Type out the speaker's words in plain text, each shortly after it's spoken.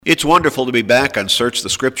It's wonderful to be back on Search the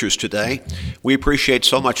Scriptures today. We appreciate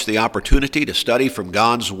so much the opportunity to study from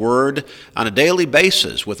God's Word on a daily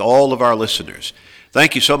basis with all of our listeners.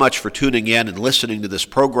 Thank you so much for tuning in and listening to this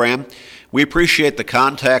program. We appreciate the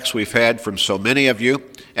contacts we've had from so many of you.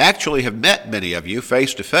 Actually have met many of you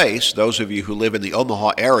face to face, those of you who live in the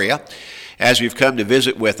Omaha area, as you've come to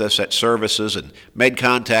visit with us at services and made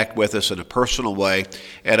contact with us in a personal way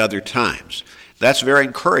at other times. That's very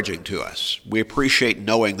encouraging to us. We appreciate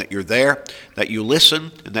knowing that you're there, that you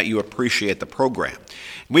listen, and that you appreciate the program.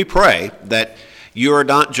 We pray that you're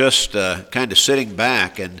not just kind of sitting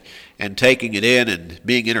back and taking it in and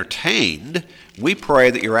being entertained. We pray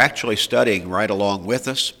that you're actually studying right along with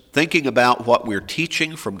us, thinking about what we're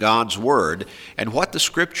teaching from God's Word and what the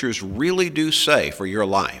Scriptures really do say for your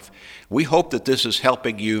life. We hope that this is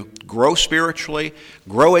helping you grow spiritually,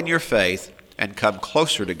 grow in your faith, and come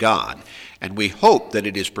closer to God. And we hope that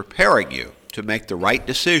it is preparing you to make the right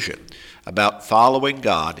decision about following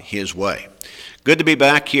God His way. Good to be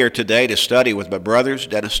back here today to study with my brothers,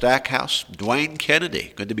 Dennis Stackhouse, Dwayne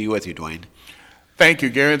Kennedy. Good to be with you, Dwayne. Thank you,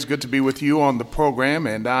 Gary. It's good to be with you on the program,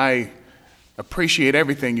 and I appreciate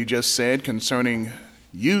everything you just said concerning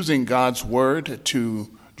using God's Word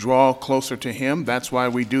to draw closer to Him. That's why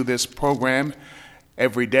we do this program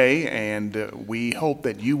every day, and we hope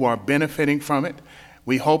that you are benefiting from it.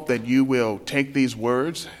 We hope that you will take these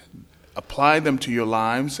words, apply them to your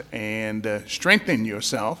lives, and strengthen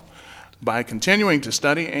yourself by continuing to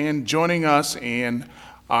study and joining us in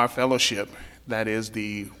our fellowship. That is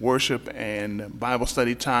the worship and Bible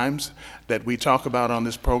study times that we talk about on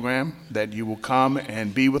this program, that you will come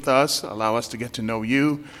and be with us, allow us to get to know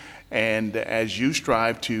you, and as you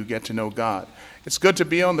strive to get to know God. It's good to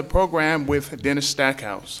be on the program with Dennis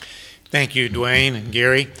Stackhouse. Thank you, Dwayne and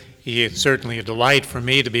Gary. It's certainly a delight for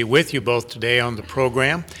me to be with you both today on the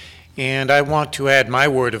program, and I want to add my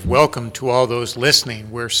word of welcome to all those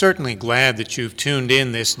listening. We're certainly glad that you've tuned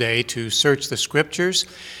in this day to search the Scriptures,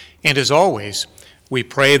 and as always, we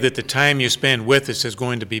pray that the time you spend with us is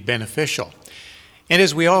going to be beneficial. And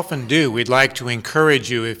as we often do, we'd like to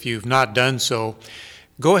encourage you, if you've not done so,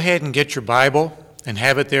 go ahead and get your Bible and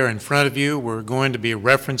have it there in front of you. We're going to be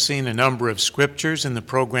referencing a number of Scriptures in the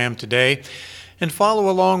program today, and follow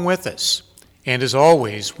along with us. And as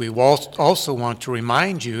always, we also want to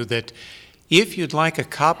remind you that if you'd like a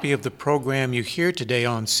copy of the program you hear today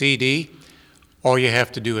on CD, all you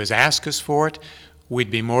have to do is ask us for it. We'd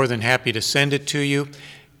be more than happy to send it to you,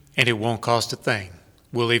 and it won't cost a thing.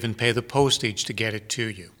 We'll even pay the postage to get it to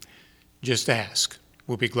you. Just ask.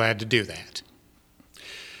 We'll be glad to do that.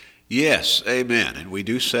 Yes, amen. And we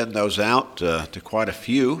do send those out to quite a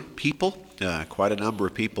few people. Quite a number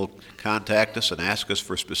of people contact us and ask us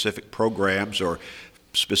for specific programs or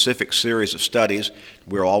specific series of studies.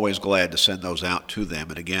 We're always glad to send those out to them.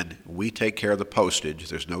 And again, we take care of the postage.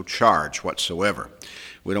 There's no charge whatsoever.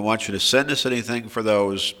 We don't want you to send us anything for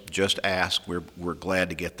those. Just ask. We're glad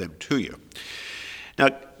to get them to you. Now,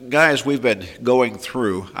 guys, we've been going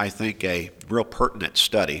through, I think, a real pertinent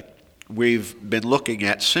study. We've been looking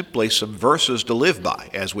at simply some verses to live by,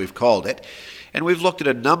 as we've called it. And we've looked at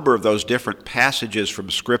a number of those different passages from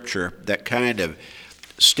Scripture that kind of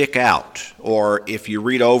stick out. Or if you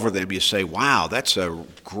read over them, you say, wow, that's a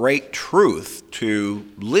great truth to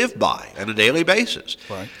live by on a daily basis.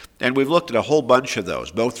 Right. And we've looked at a whole bunch of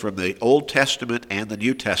those, both from the Old Testament and the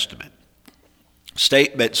New Testament.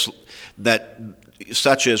 Statements that,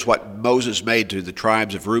 such as what Moses made to the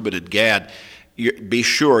tribes of Reuben and Gad, be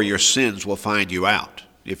sure your sins will find you out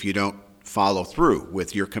if you don't follow through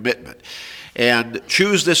with your commitment. And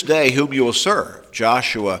choose this day whom you will serve.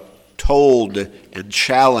 Joshua told and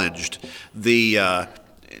challenged the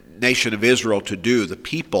nation of Israel to do, the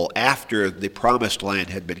people after the promised land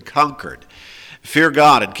had been conquered. Fear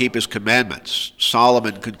God and keep His commandments.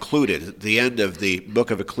 Solomon concluded at the end of the book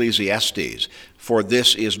of Ecclesiastes, for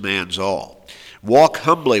this is man's all. Walk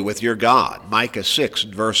humbly with your God. Micah 6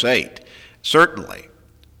 and verse 8 certainly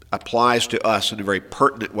applies to us in a very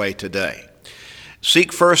pertinent way today.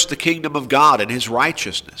 Seek first the kingdom of God and His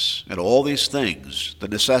righteousness, and all these things, the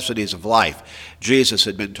necessities of life Jesus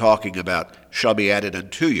had been talking about, shall be added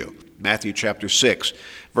unto you. Matthew chapter 6,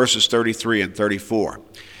 verses 33 and 34.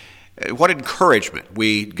 What encouragement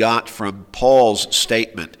we got from Paul's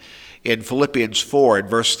statement in Philippians 4 and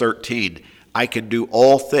verse 13, I can do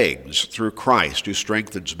all things through Christ who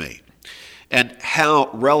strengthens me. And how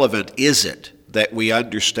relevant is it that we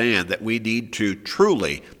understand that we need to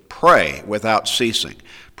truly pray without ceasing.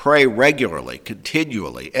 Pray regularly,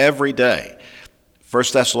 continually, every day. 1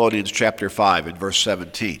 Thessalonians chapter 5 and verse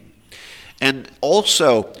 17. And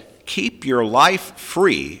also keep your life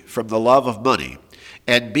free from the love of money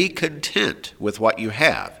and be content with what you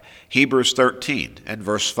have. Hebrews 13 and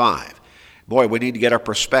verse 5. Boy, we need to get our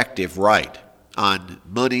perspective right on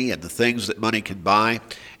money and the things that money can buy,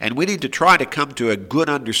 and we need to try to come to a good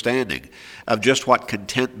understanding of just what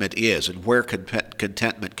contentment is and where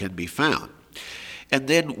contentment can be found. And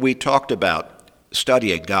then we talked about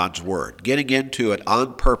studying God's Word, getting into it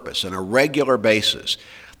on purpose on a regular basis.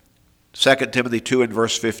 2 Timothy 2 and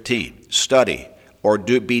verse 15, study or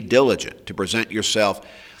be diligent to present yourself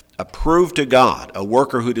approved to God, a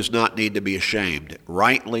worker who does not need to be ashamed,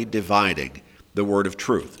 rightly dividing the word of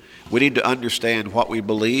truth. We need to understand what we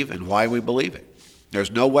believe and why we believe it.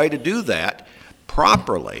 There's no way to do that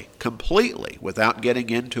properly, completely, without getting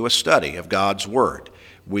into a study of God's Word.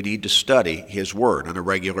 We need to study His Word on a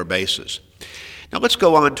regular basis. Now let's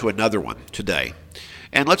go on to another one today,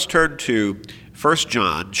 and let's turn to 1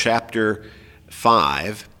 John chapter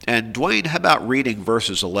 5. And Dwayne, how about reading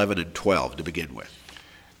verses 11 and 12 to begin with?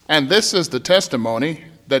 And this is the testimony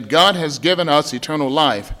that God has given us eternal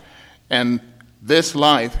life, and this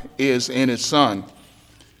life is in His Son.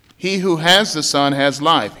 He who has the Son has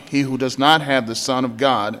life. He who does not have the Son of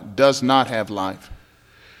God does not have life.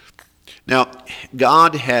 Now,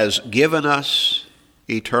 God has given us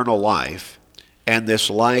eternal life, and this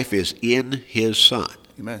life is in His Son.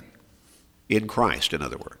 Amen. In Christ, in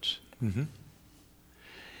other words. Mm-hmm.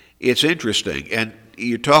 It's interesting, and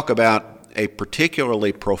you talk about a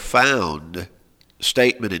particularly profound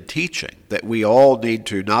statement and teaching that we all need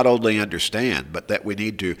to not only understand, but that we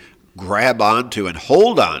need to grab onto and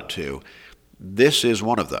hold on to. This is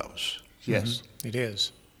one of those. Yes. Mm-hmm. It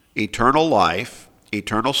is. Eternal life,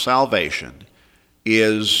 eternal salvation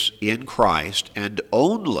is in Christ and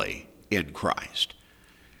only in Christ.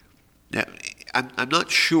 Now, I'm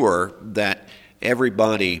not sure that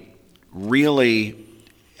everybody really,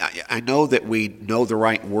 I know that we know the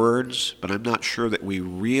right words, but I'm not sure that we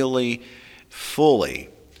really fully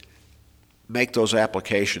make those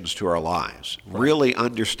applications to our lives, really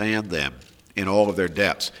understand them in all of their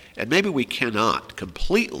depths. And maybe we cannot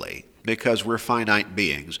completely because we're finite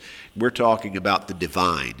beings. We're talking about the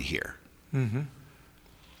divine here. Mm-hmm.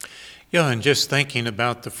 Yeah, and just thinking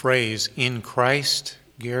about the phrase, in Christ,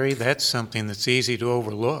 Gary, that's something that's easy to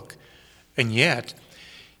overlook. And yet,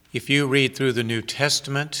 if you read through the New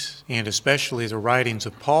Testament, and especially the writings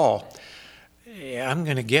of Paul, I'm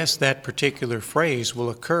going to guess that particular phrase will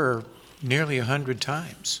occur nearly 100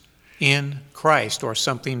 times. In Christ, or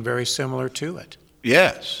something very similar to it.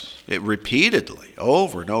 Yes, it repeatedly,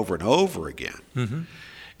 over and over and over again. Mm-hmm.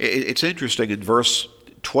 It's interesting in verse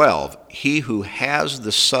 12, he who has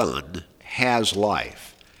the Son has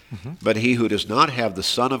life, mm-hmm. but he who does not have the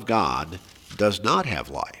Son of God does not have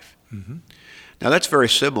life. Mm-hmm. Now that's very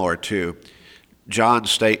similar to John's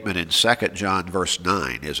statement in 2 John verse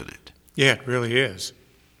 9, isn't it? Yeah, it really is.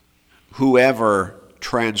 Whoever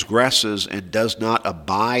transgresses and does not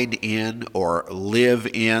abide in or live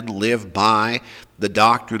by the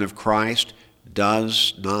doctrine of Christ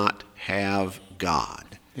does not have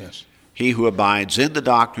God. Yes. He who abides in the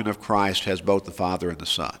doctrine of Christ has both the Father and the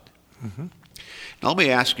Son. Mm-hmm. Now let me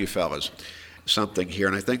ask you fellas something here,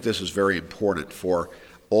 and I think this is very important for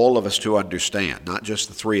all of us to understand, not just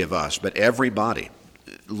the three of us, but everybody,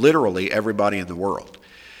 literally everybody in the world.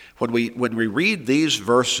 When we read these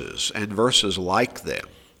verses and verses like them,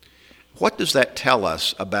 what does that tell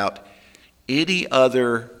us about any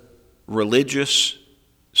other religious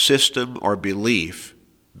system or belief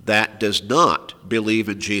that does not believe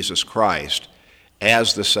in Jesus Christ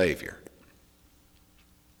as the Savior?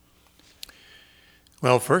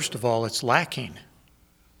 Well, first of all, it's lacking.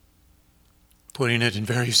 Putting it in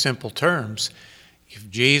very simple terms, if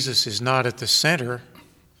Jesus is not at the center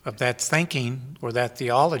of that thinking or that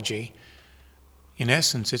theology, in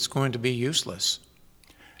essence, it's going to be useless.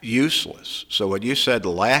 Useless. So when you said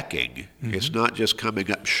lacking, mm-hmm. it's not just coming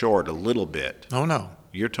up short a little bit. Oh, no.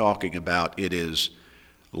 You're talking about it is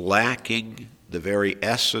lacking the very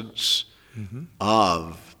essence mm-hmm.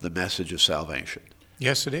 of the message of salvation.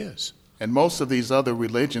 Yes, it is. And most of these other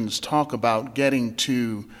religions talk about getting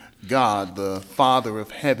to God, the Father of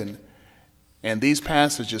heaven. And these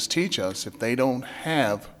passages teach us if they don't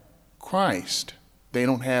have Christ, they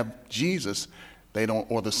don't have Jesus,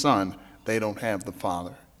 or the Son, they don't have the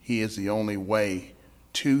Father. He is the only way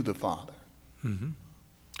to the Father. Mm-hmm.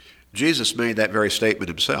 Jesus made that very statement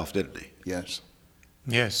himself, didn't he? Yes.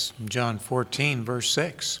 Yes, in John 14, verse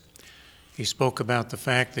 6, he spoke about the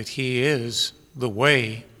fact that he is the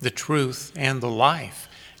way, the truth, and the life,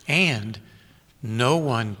 and no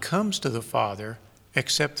one comes to the Father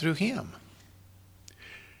except through him.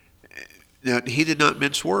 Now, he did not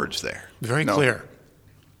mince words there. Very No. clear.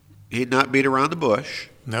 He'd not beat around the bush.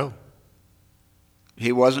 No.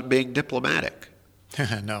 He wasn't being diplomatic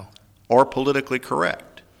No. or politically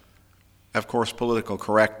correct. Of course, political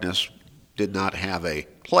correctness did not have a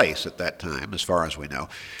place at that time, as far as we know.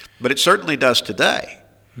 But it certainly does today.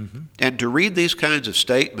 Mm-hmm. And to read these kinds of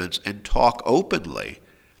statements and talk openly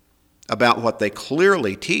about what they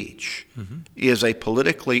clearly teach mm-hmm. is a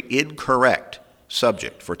politically incorrect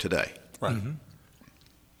subject for today. Right. Mm-hmm.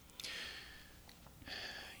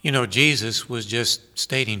 You know, Jesus was just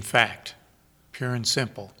stating fact, pure and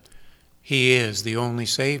simple. He is the only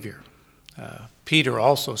Savior. Peter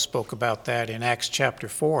also spoke about that in Acts chapter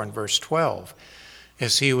 4 and verse 12.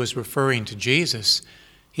 As he was referring to Jesus,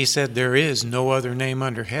 he said, "There is no other name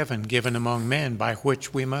under heaven given among men by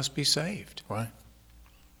which we must be saved." Right.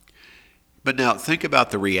 But now think about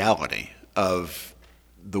the reality of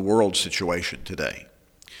the world situation today.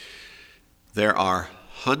 There are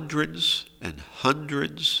hundreds and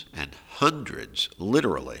hundreds and hundreds,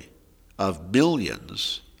 literally, of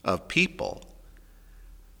millions of people,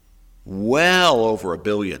 well over 1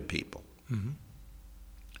 billion people, mm-hmm.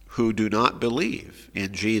 who do not believe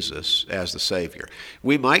in Jesus as the Savior.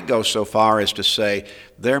 We might go so far as to say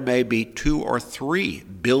there may be 2 or 3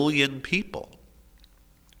 billion people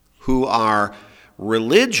who are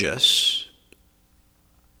religious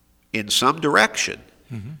in some direction,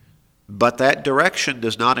 mm-hmm. but that direction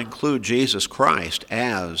does not include Jesus Christ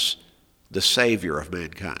as the Savior of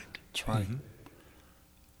mankind. That's right. Mm-hmm.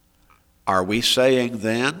 Are we saying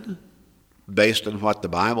then, based on what the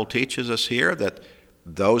Bible teaches us here, that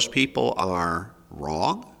those people are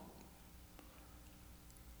wrong?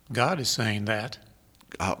 God is saying that.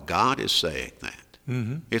 God is saying that.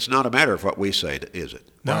 Mm-hmm. It's not a matter of what we say, is it?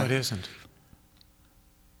 No, Right. it isn't.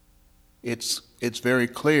 It's very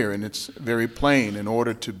clear and it's very plain. In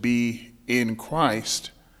order to be in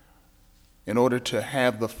Christ, in order to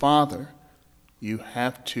have the Father, you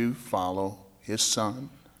have to follow His Son.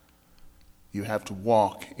 You have to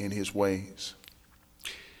walk in His ways.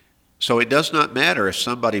 So it does not matter if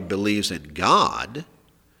somebody believes in God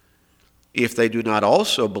if they do not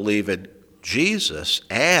also believe in Jesus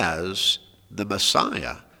as the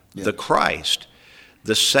Messiah, Yes. the Christ,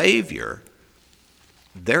 the Savior.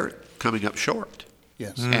 They're coming up short.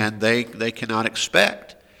 Yes. And they cannot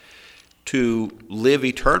expect to live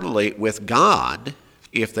eternally with God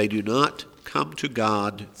if they do not come to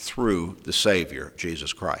God through the Savior,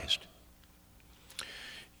 Jesus Christ.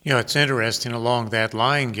 You know, it's interesting along that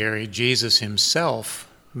line, Gary. Jesus himself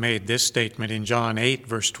made this statement in John 8,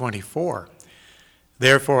 verse 24.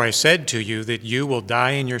 "Therefore I said to you that you will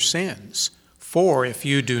die in your sins. For if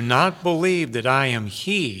you do not believe that I am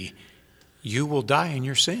He, you will die in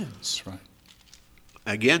your sins." That's right.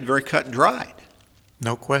 Again, very cut and dried.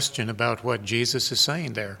 No question about what Jesus is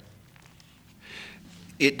saying there.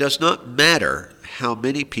 It does not matter how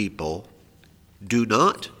many people do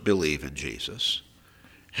not believe in Jesus,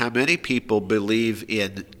 how many people believe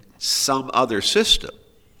in some other system.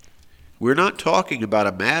 We're not talking about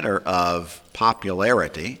a matter of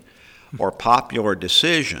popularity or popular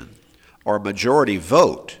decision or majority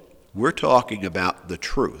vote. We're talking about the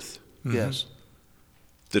truth. Mm-hmm. Yes.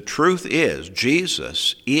 The truth is,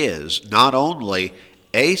 Jesus is not only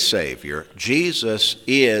a Savior, Jesus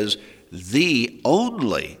is the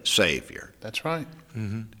only Savior. That's right.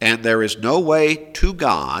 Mm-hmm. And there is no way to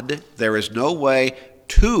God, there is no way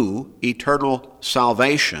to eternal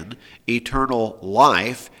salvation, eternal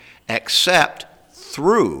life, except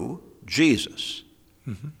through Jesus.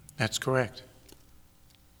 Mm-hmm. That's correct.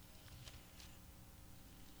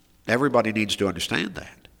 Everybody needs to understand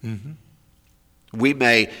that. Mm-hmm. We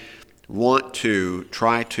may want to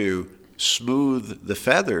try to smooth the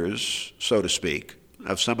feathers, so to speak,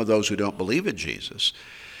 of some of those who don't believe in Jesus.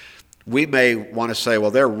 We may want to say,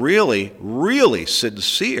 well, they're really, really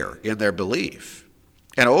sincere in their belief.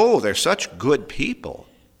 And, they're such good people.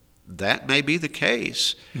 That may be the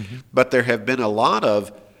case. Mm-hmm. But there have been a lot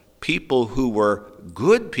of people who were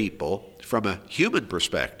good people from a human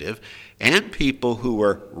perspective and people who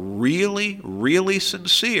were really, really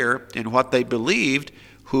sincere in what they believed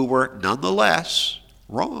who were nonetheless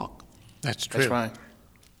wrong. That's true. That's right.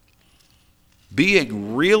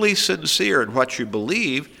 Being really sincere in what you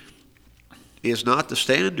believe is not the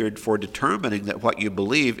standard for determining that what you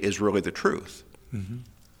believe is really the truth. Mm-hmm.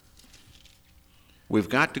 We've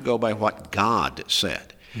got to go by what God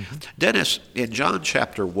said. Mm-hmm. Dennis, in John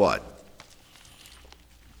chapter 1,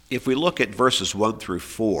 if we look at verses 1 through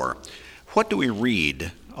 4, what do we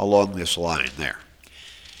read along this line there?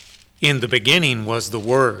 "In the beginning was the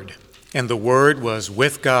Word, and the Word was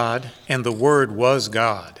with God, and the Word was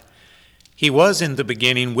God. He was in the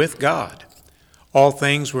beginning with God. All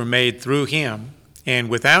things were made through him, and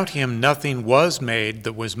without him nothing was made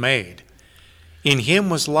that was made. In him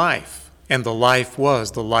was life, and the life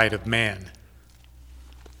was the light of man.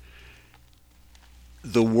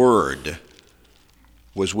 The Word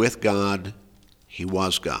was with God. He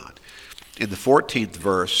was God. In the 14th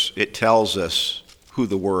verse, it tells us who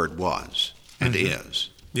the Word was and is.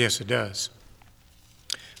 Yes, it does.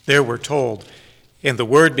 There we're told, "And the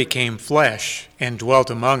Word became flesh and dwelt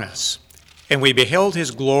among us. And we beheld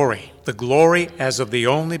his glory, the glory as of the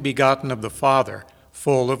only begotten of the Father,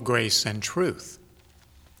 full of grace and truth."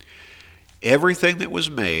 Everything that was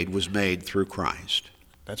made through Christ.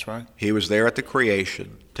 That's right. He was there at the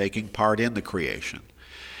creation, taking part in the creation.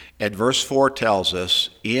 And verse 4 tells us,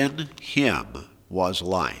 in him was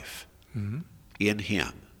life. In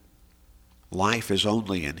him. Life is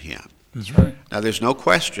only in him. That's right. Now there's no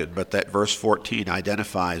question but that verse 14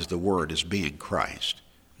 identifies the Word as being Christ.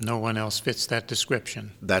 No one else fits that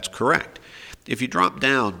description. That's correct. If you drop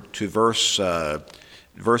down to verses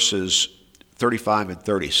 35 and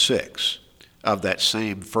 36 of that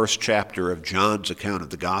same first chapter of John's account of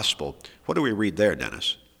the gospel, what do we read there,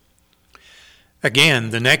 Dennis? Again,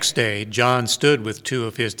 the next day, John stood with two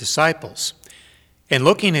of his disciples, and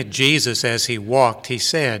looking at Jesus as he walked, he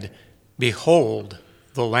said, "Behold,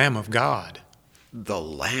 the Lamb of God." The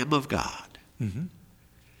Lamb of God.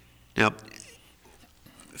 Now,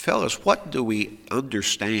 fellas, what do we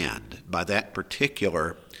understand by that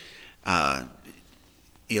particular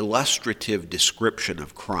illustrative description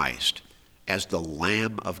of Christ as the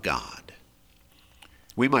Lamb of God?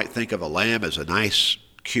 We might think of a lamb as a nice,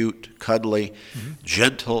 cute, cuddly,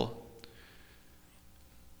 gentle,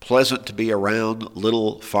 pleasant to be around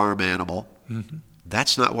little farm animal.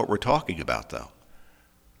 That's not what we're talking about, though.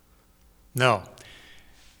 No.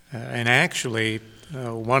 And actually,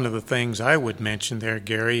 one of the things I would mention there,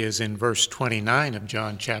 Gary, is in verse 29 of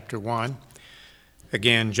John chapter 1.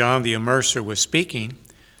 Again, John the Immerser was speaking.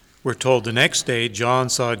 We're told the next day John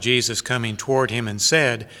saw Jesus coming toward him and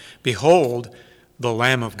said, "Behold, the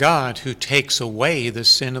Lamb of God who takes away the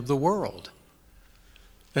sin of the world."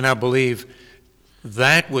 And I believe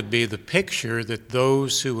that would be the picture that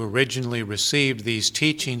those who originally received these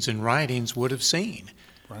teachings and writings would have seen.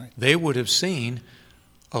 Right. They would have seen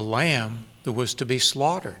a lamb that was to be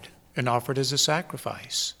slaughtered and offered as a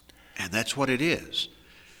sacrifice. And that's what it is.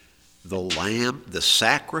 The lamb, the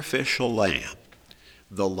sacrificial lamb,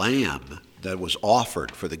 the lamb that was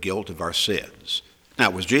offered for the guilt of our sins. Now,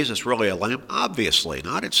 was Jesus really a lamb? Obviously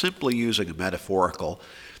not. It's simply using a metaphorical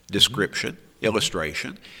description,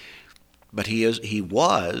 illustration. But he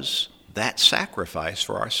was that sacrifice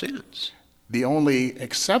for our sins. The only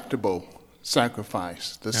acceptable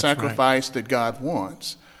sacrifice, the That's sacrifice that God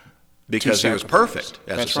wants. Because he was perfect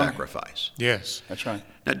as That's a right. sacrifice. Yes. That's right.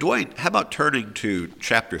 Now, Dwayne, how about turning to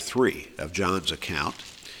chapter 3 of John's account?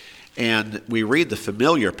 And we read the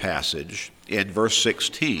familiar passage in verse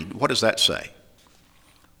 16. What does that say?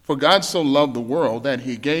 For God so loved the world that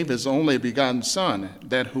he gave his only begotten Son,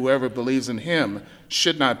 that whoever believes in him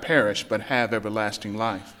should not perish but have everlasting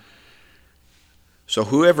life. So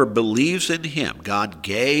whoever believes in him, God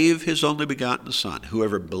gave his only begotten Son.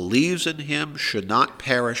 Whoever believes in him should not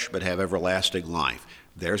perish but have everlasting life.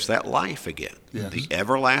 There's that life again. Yes. The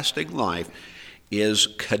everlasting life is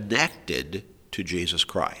connected to Jesus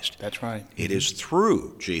Christ. That's right. It is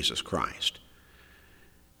through Jesus Christ.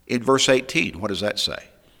 In verse 18, what does that say?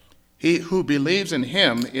 He who believes in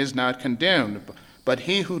him is not condemned, but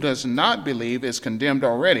he who does not believe is condemned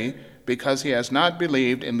already, because he has not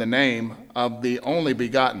believed in the name of the only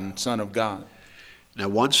begotten Son of God. Now,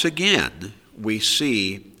 once again, we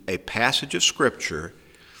see a passage of Scripture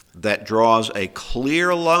that draws a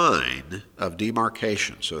clear line of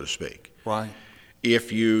demarcation, so to speak. Right.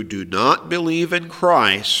 If you do not believe in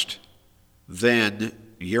Christ, then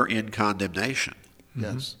you're in condemnation.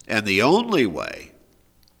 Yes. And the only way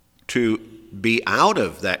to be out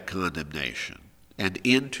of that condemnation and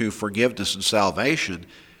into forgiveness and salvation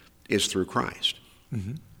is through Christ.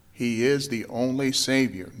 He is the only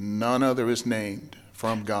Savior. None other is named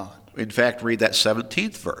from God. In fact, read that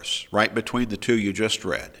 17th verse, right between the two you just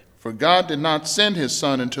read. For God did not send his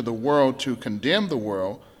Son into the world to condemn the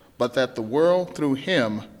world, but that the world through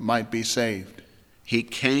him might be saved. He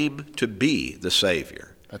came to be the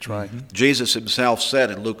Savior. That's right. Jesus himself said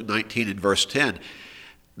in Luke 19 and verse 10,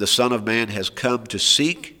 the Son of Man has come to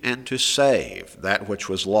seek and to save that which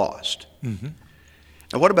was lost.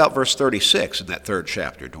 And what about verse 36 in that third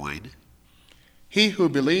chapter, Dwayne? He who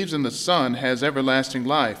believes in the Son has everlasting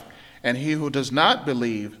life, and he who does not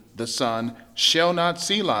believe the Son shall not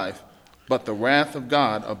see life, but the wrath of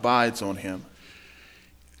God abides on him.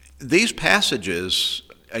 these passages,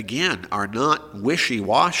 again, are not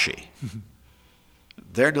wishy-washy.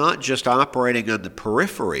 They're not just operating on the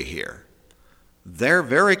periphery here. They're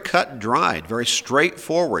very cut and dried, very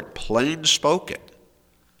straightforward, plain spoken,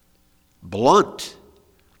 blunt.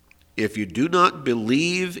 If you do not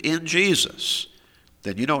believe in Jesus,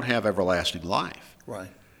 then you don't have everlasting life. Right.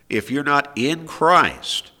 If you're not in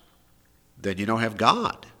Christ, then you don't have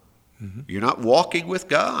God. You're not walking with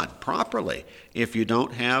God properly if you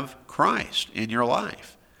don't have Christ in your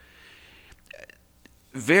life.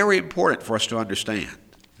 Very important for us to understand.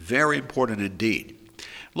 Very important indeed.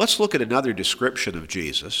 Let's look at another description of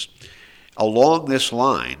Jesus along this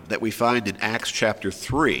line that we find in Acts chapter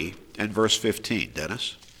 3 and verse 15.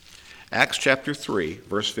 Dennis? Acts chapter 3,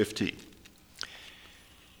 verse 15.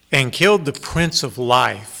 And killed the Prince of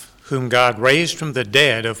Life, whom God raised from the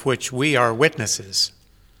dead, of which we are witnesses.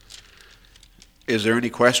 Is there any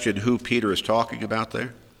question who Peter is talking about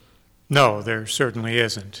there? No, there certainly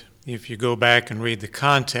isn't. If you go back and read the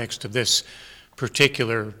context of this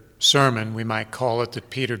particular sermon, we might call it, that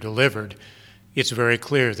Peter delivered, it's very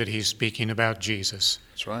clear that he's speaking about Jesus.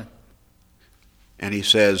 That's right. And he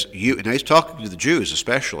says, and he's talking to the Jews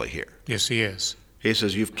especially here. Yes, he is. He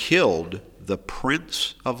says, you've killed the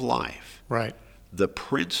Prince of Life. Right. The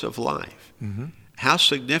Prince of Life. How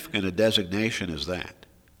significant a designation is that?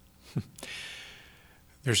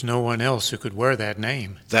 There's no one else who could wear that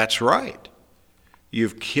name. That's right.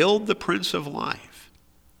 You've killed the Prince of Life.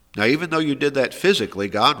 Now, even though you did that physically,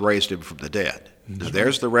 God raised him from the dead. Now,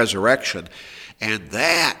 there's the resurrection. And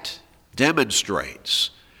that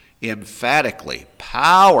demonstrates emphatically,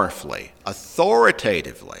 powerfully,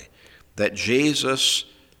 authoritatively that Jesus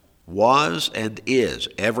was and is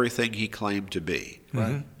everything he claimed to be.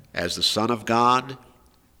 Right. As the Son of God,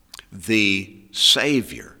 the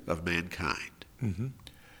Savior of mankind.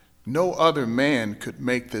 No other man could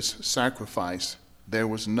make this sacrifice. There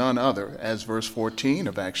was none other, as verse 14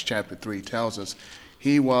 of Acts chapter 3 tells us.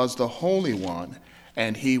 He was the Holy One,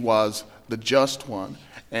 and he was the Just One,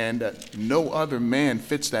 and no other man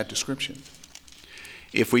fits that description.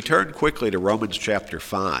 If we turn quickly to Romans chapter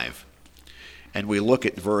 5, and we look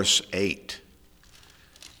at verse 8,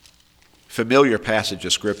 familiar passage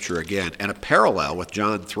of Scripture again, and a parallel with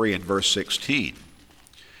John 3 and verse 16.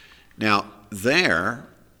 Now, there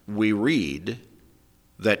we read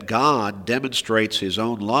that God demonstrates his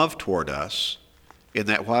own love toward us in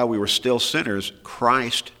that while we were still sinners,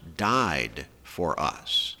 Christ died for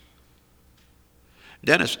us.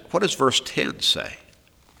 Dennis, what does verse 10 say?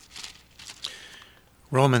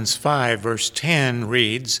 Romans 5, verse 10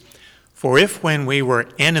 reads, For if when we were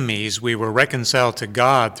enemies we were reconciled to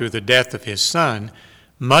God through the death of his Son,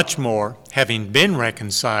 much more, having been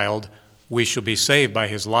reconciled, we shall be saved by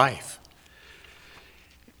his life.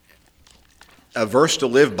 A verse to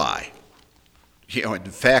live by. In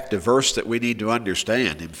fact, a verse that we need to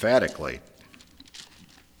understand emphatically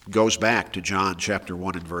goes back to John chapter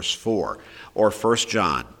 1 and verse 4, or 1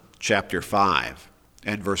 John chapter 5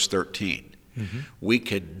 and verse 13. We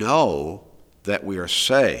can know that we are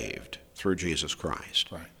saved through Jesus Christ.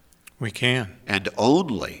 Right. We can. And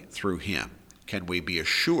only through him can we be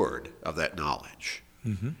assured of that knowledge.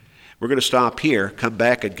 We're going to stop here, come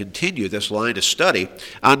back and continue this line of study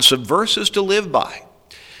on some verses to live by.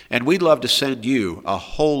 And we'd love to send you a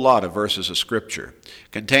whole lot of verses of Scripture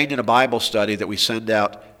contained in a Bible study that we send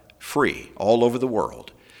out free all over the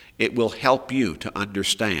world. It will help you to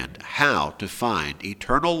understand how to find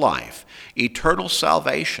eternal life, eternal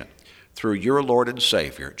salvation through your Lord and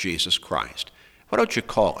Savior, Jesus Christ. Why don't you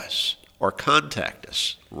call us or contact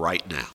us right now?